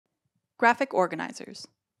Graphic organizers.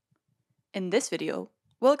 In this video,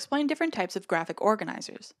 we'll explain different types of graphic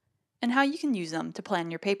organizers and how you can use them to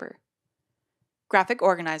plan your paper. Graphic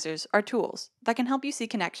organizers are tools that can help you see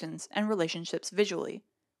connections and relationships visually,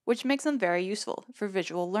 which makes them very useful for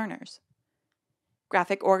visual learners.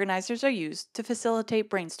 Graphic organizers are used to facilitate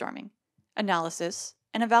brainstorming, analysis,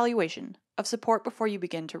 and evaluation of support before you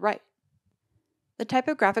begin to write. The type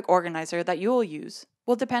of graphic organizer that you will use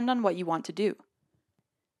will depend on what you want to do.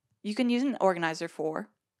 You can use an organizer for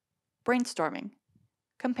brainstorming,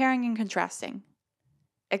 comparing and contrasting,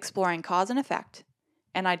 exploring cause and effect,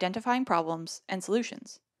 and identifying problems and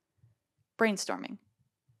solutions. Brainstorming.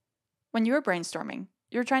 When you are brainstorming,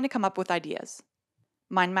 you're trying to come up with ideas.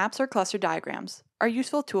 Mind maps or cluster diagrams are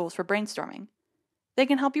useful tools for brainstorming. They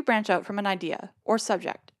can help you branch out from an idea or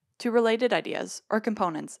subject to related ideas or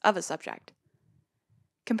components of a subject.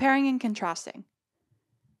 Comparing and contrasting.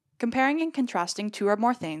 Comparing and contrasting two or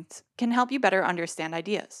more things can help you better understand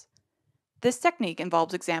ideas. This technique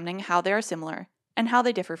involves examining how they are similar and how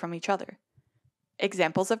they differ from each other.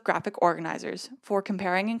 Examples of graphic organizers for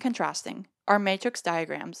comparing and contrasting are matrix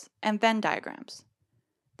diagrams and Venn diagrams.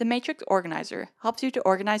 The matrix organizer helps you to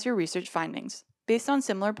organize your research findings based on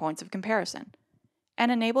similar points of comparison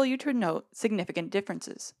and enable you to note significant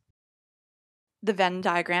differences. The Venn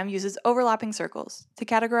diagram uses overlapping circles to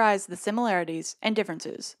categorize the similarities and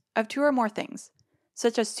differences of two or more things,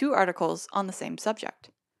 such as two articles on the same subject.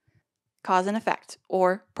 Cause and effect,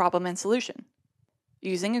 or problem and solution.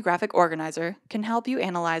 Using a graphic organizer can help you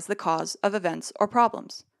analyze the cause of events or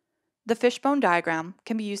problems. The fishbone diagram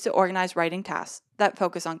can be used to organize writing tasks that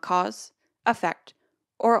focus on cause, effect,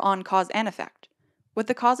 or on cause and effect, with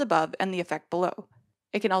the cause above and the effect below.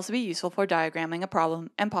 It can also be useful for diagramming a problem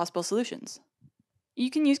and possible solutions. You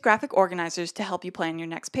can use graphic organizers to help you plan your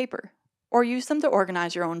next paper, or use them to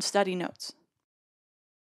organize your own study notes.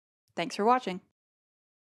 Thanks for watching.